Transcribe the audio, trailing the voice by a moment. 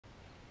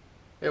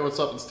Hey, what's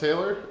up? It's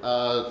Taylor,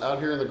 out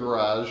here in the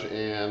garage,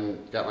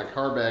 and got my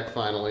car back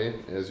finally,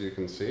 as you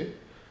can see.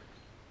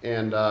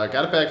 And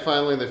got it back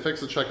finally, and they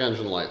fixed the check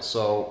engine light.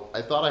 So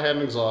I thought I had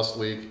an exhaust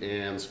leak,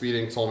 and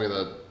Speeding told me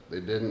that they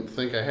didn't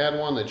think I had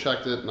one. They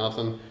checked it,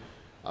 nothing.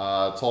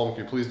 Told them,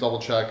 can you please double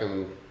check,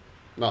 and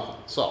nothing.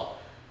 So,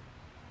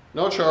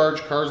 no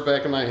charge, car's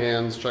back in my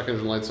hands, check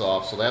engine light's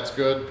off, so that's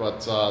good,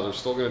 but they're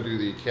still going to do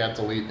the cat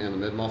delete and the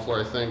mid-muffler,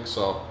 I think,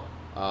 so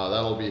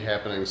that'll be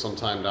happening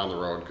sometime down the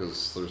road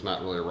because there's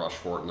not really a rush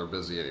for it and they're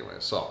busy anyway.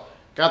 So,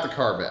 got the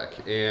car back,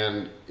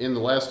 and in the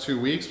last 2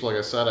 weeks, like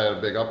I said, I had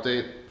a big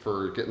update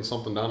for getting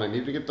something done I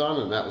needed to get done,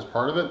 and that was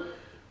part of it.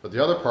 But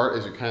the other part,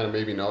 as you kind of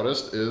maybe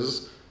noticed,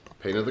 is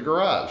painted the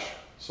garage.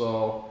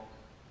 So,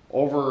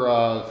 over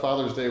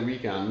Father's Day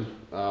weekend,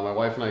 my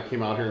wife and I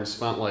came out here and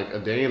spent like a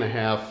day and a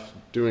half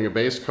doing a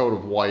base coat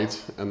of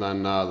white and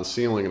then the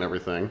ceiling and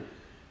everything.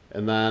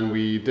 And then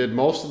we did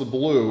most of the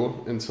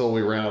blue until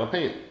we ran out of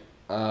paint.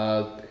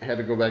 Had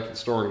to go back to the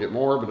store and get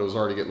more, but it was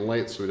already getting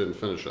late, so we didn't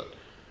finish it.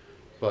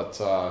 But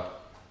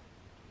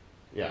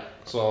yeah,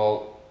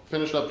 so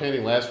finished up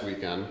painting last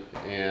weekend,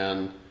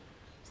 and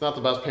it's not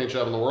the best paint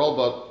job in the world,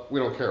 but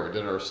we don't care. We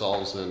did it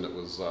ourselves, and it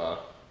was,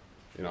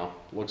 you know,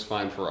 looks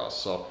fine for us.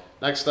 So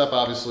next step,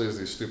 obviously, is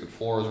these stupid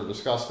floors are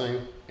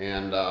disgusting,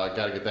 and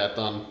got to get that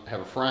done. I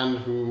have a friend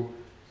who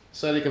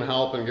said he can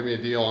help and give me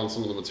a deal on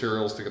some of the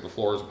materials to get the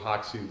floors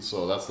epoxied,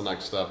 so that's the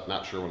next step.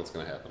 Not sure when it's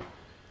going to happen.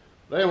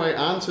 But anyway,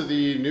 on to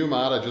the new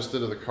mod I just did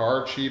to the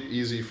car. Cheap,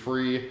 easy,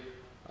 free.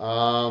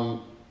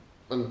 I'm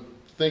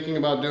thinking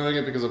about doing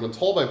it because I've been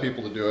told by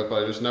people to do it,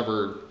 but I just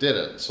never did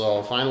it. So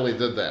I finally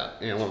did that.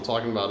 And what I'm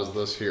talking about is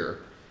this here,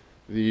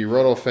 the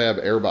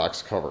RotoFab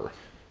airbox cover.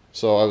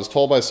 So I was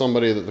told by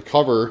somebody that the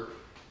cover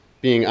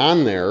being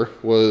on there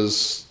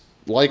was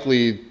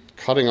likely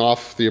cutting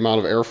off the amount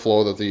of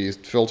airflow that the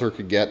filter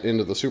could get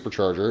into the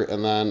supercharger.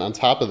 And then on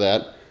top of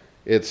that,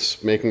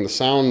 it's making the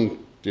sound,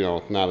 you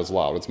know, not as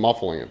loud. It's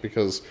muffling it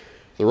because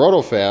the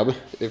RotoFab,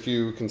 if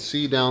you can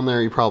see down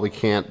there, you probably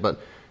can't, but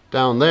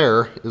down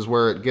there is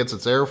where it gets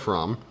its air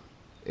from.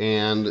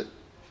 And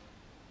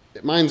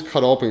mine's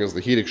cut open because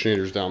the heat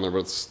exchanger's down there, but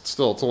it's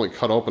only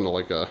cut open to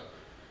like a,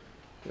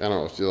 I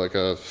don't know, like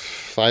a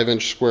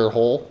 5-inch square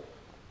hole.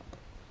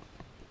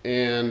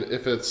 And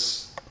if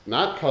it's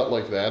not cut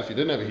like that, if you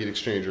didn't have a heat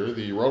exchanger,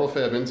 the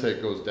RotoFab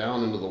intake goes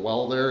down into the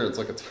well there, and it's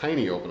like a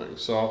tiny opening.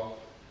 So,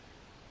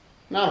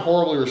 not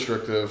horribly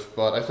restrictive,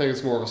 but I think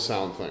it's more of a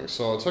sound thing.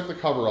 So I took the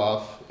cover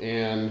off,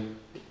 and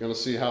I'm going to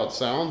see how it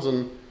sounds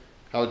and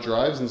how it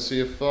drives and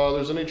see if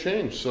there's any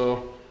change.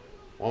 So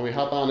why don't we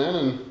hop on in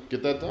and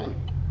get that done.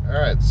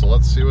 Alright, so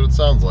let's see what it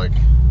sounds like.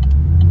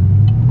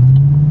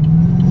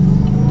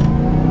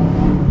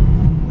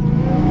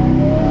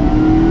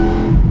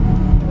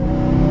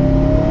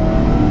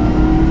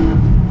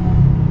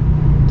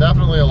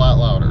 Definitely a lot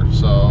louder,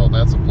 so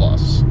that's a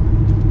plus.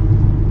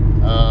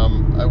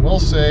 I will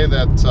say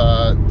that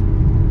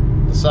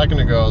a second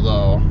ago,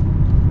 though,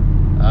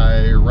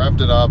 I revved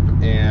it up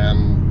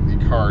and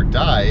the car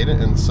died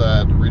and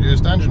said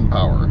reduced engine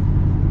power.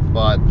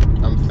 But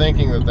I'm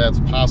thinking that that's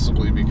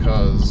possibly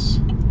because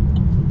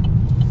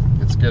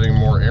it's getting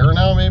more air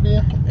now, maybe,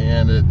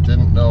 and it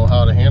didn't know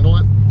how to handle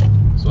it.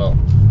 So,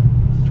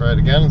 try it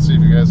again and see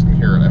if you guys can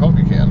hear it. I hope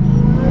you can.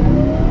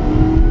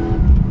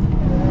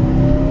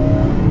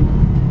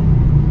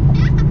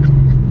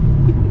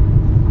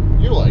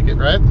 You like it,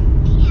 right?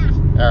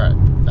 Alright,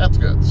 that's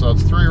good. So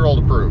it's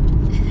 3-year-old approved.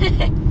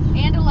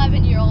 And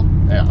 11-year-old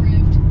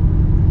approved.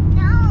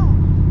 No,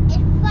 it's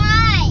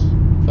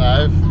 5.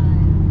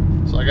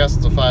 5? So I guess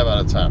it's a 5 out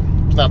of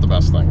 10. It's not the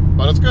best thing,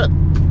 but it's good.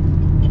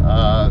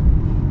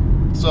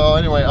 So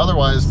anyway,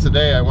 otherwise,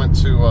 today I went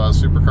to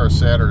Supercar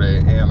Saturday,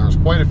 and there was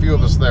quite a few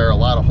of us there, a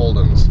lot of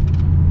Holdens.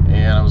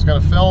 And I was going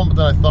to film, but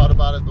then I thought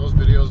about it. Those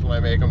videos, when I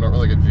make them, don't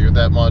really get viewed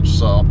that much,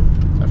 so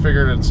I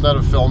figured instead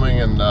of filming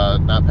and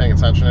not paying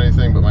attention to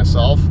anything but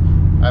myself,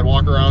 I'd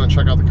walk around and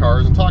check out the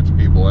cars and talk to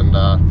people. And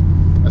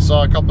I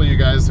saw a couple of you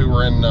guys who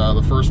were in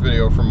the first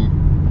video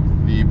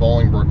from the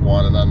Bolingbrook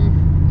one, and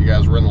then you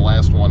guys were in the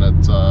last one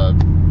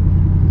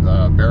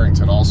at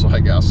Barrington also,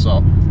 I guess.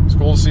 So it's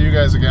cool to see you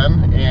guys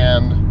again,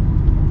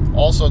 and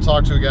also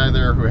talk to a guy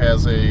there who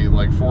has a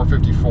like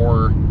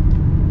 454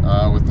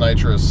 with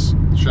nitrous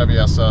Chevy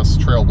SS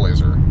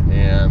Trailblazer,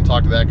 and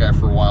talked to that guy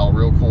for a while.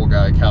 Real cool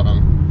guy,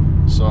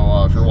 Kevin.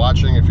 So if you're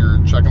watching, if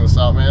you're checking this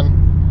out, man,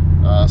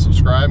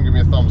 subscribe and give me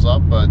a thumbs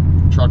up. But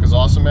truck is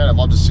awesome, man. I'd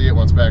love to see it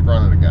when it's back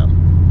running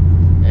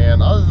again.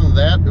 And other than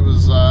that, it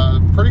was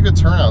a pretty good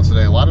turnout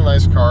today. A lot of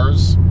nice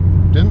cars.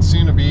 Didn't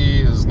seem to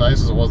be as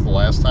nice as it was the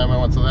last time I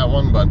went to that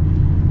one, but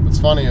what's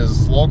funny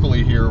is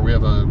locally here we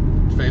have a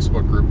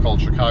Facebook group called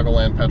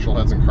Chicagoland Petrol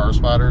Heads and Car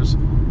Spotters,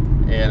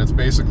 and it's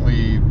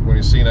basically when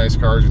you see nice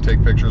cars, you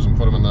take pictures and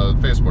put them in the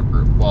Facebook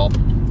group. Well,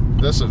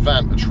 this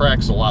event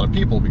attracts a lot of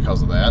people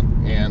because of that,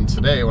 and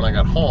today when I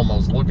got home I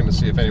was looking to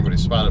see if anybody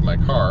spotted my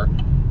car,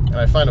 and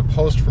I find a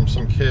post from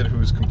some kid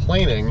who's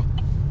complaining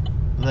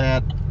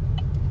that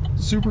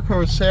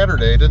Supercar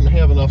Saturday didn't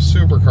have enough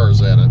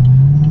supercars at it,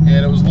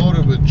 and it was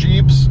loaded with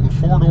Jeeps and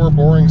four-door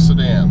boring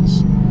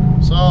sedans.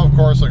 So, of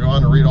course, I go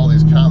on to read all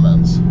these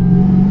comments.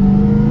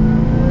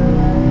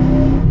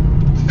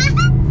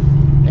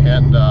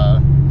 And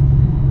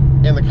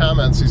in the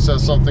comments, he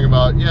says something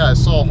about, yeah, I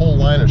saw a whole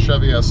line of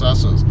Chevy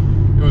SS's.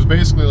 It was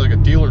basically like a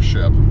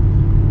dealership.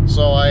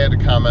 So I had to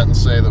comment and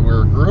say that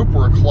we're a group,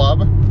 we're a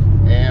club,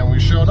 and we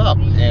showed up.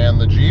 And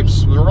the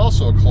Jeeps were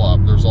also a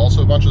club. There's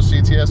also a bunch of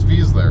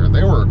CTSVs there.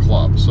 They were a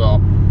club. So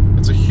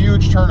it's a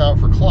huge turnout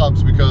for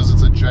clubs because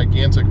it's a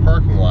gigantic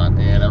parking lot,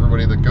 and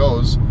everybody that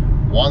goes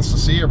wants to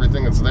see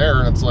everything that's there.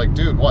 And it's like,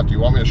 dude, what, do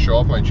you want me to show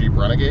off my Jeep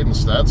Renegade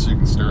instead so you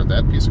can stare at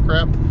that piece of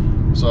crap?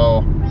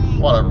 So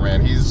whatever,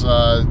 man. He's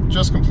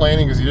just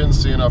complaining because he didn't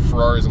see enough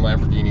Ferraris and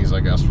Lamborghinis, I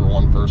guess, for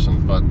one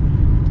person. But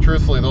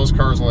truthfully, those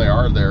cars, when they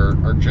are there,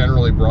 are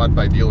generally brought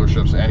by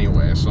dealerships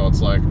anyway. So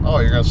it's like, oh,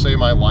 you're going to say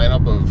my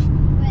lineup of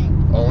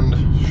owned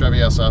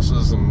Chevy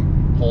SS's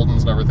and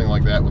Holdens and everything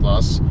like that with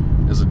us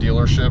is a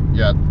dealership,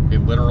 yet a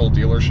literal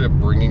dealership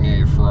bringing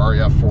a Ferrari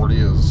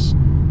F40 is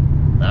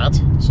not?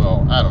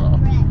 So, I don't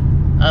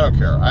know. I don't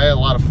care. I had a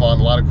lot of fun,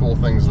 a lot of cool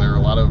things there, a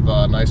lot of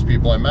nice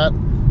people I met.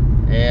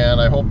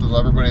 And I hope that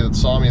everybody that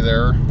saw me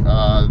there,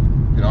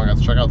 you know, I got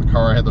to check out the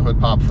car. I had the hood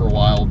pop for a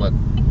while, but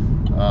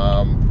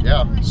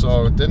yeah,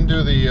 so didn't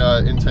do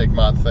the intake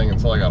mod thing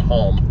until I got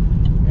home.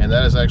 And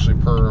that is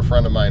actually per a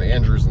friend of mine,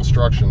 Andrew's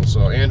instructions.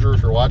 So Andrew,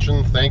 if you're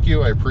watching, thank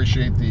you. I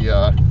appreciate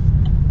the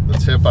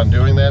tip on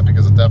doing that,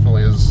 because it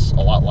definitely is a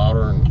lot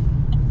louder, and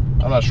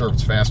I'm not sure if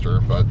it's faster,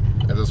 but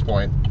at this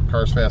point, the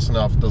car's fast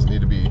enough. It doesn't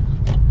need to be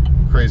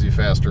crazy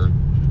faster.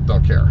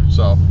 Don't care.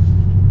 So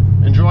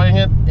enjoying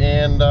it,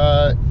 and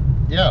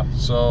yeah,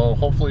 so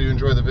hopefully you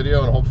enjoyed the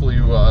video, and hopefully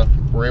you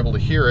were able to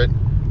hear it.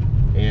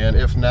 And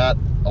if not,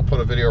 I'll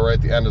put a video right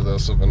at the end of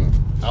this of an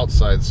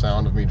outside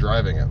sound of me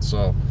driving it.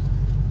 So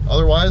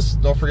otherwise,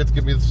 don't forget to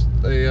give me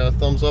a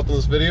thumbs up in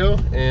this video,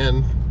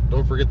 and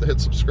don't forget to hit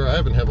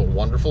subscribe, and have a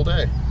wonderful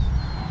day.